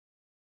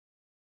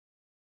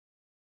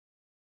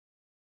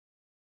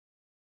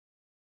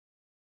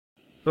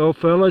Well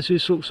fellas,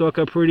 this looks like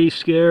a pretty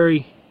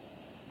scary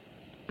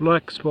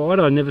black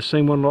spider. I've never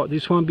seen one like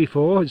this one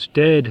before. It's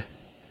dead.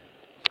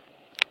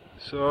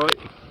 So,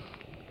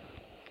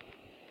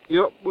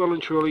 yep, well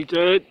and truly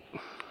dead.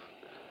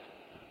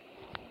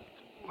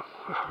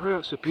 Oh,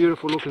 it's a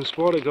beautiful looking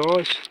spider,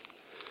 guys.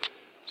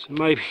 So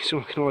maybe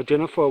someone can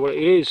identify what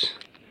it is.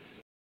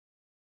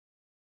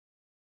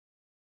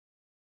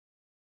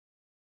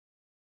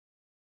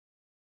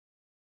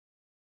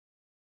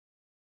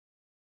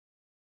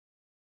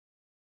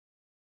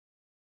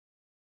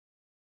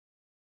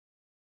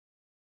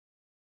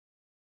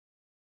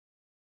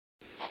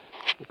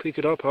 We'll pick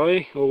it up,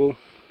 hey, or we'll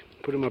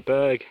put it in my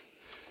bag,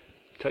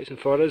 take some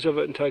photos of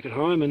it and take it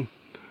home, and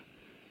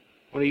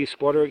one of you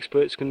spider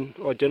experts can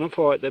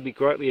identify it. That'd be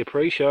greatly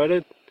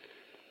appreciated.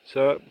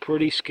 So,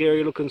 pretty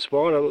scary looking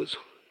spider. Looks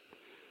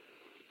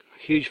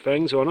huge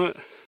fangs on it.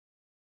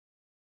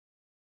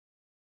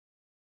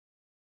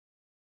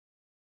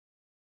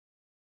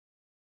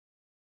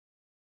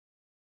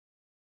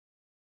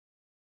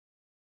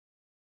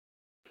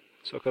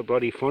 It's like a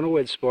bloody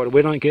funnel-web spider.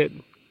 We don't get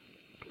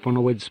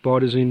funnel-web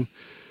spiders in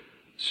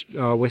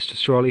West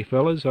Australia,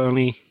 fellas. They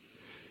only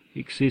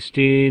exist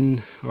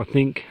in, I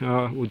think,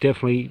 well,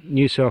 definitely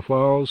New South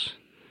Wales,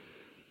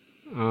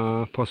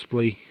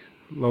 possibly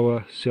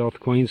lower South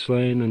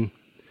Queensland and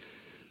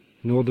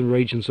northern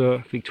regions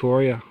of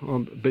Victoria,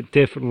 but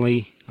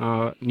definitely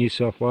New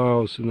South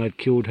Wales, and they've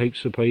killed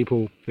heaps of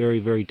people very,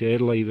 very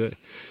deadly. But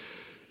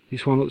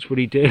this one looks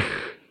pretty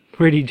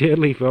pretty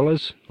deadly,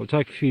 fellas. I'll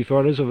take a few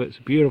photos of it. It's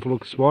a beautiful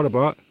looking spider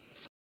bite.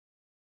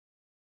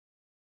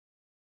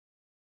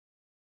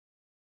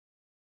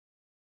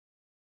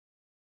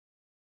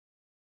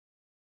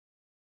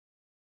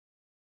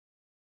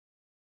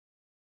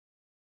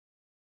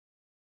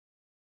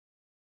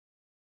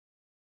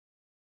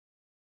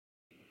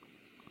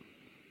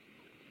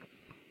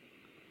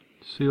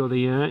 See all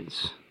the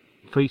ants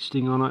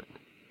feasting on it.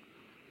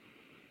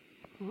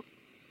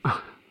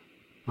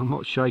 I'm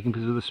not shaking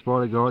because of the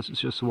spider, guys.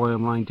 It's just the way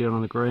I'm laying down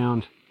on the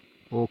ground.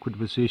 Awkward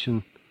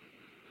position.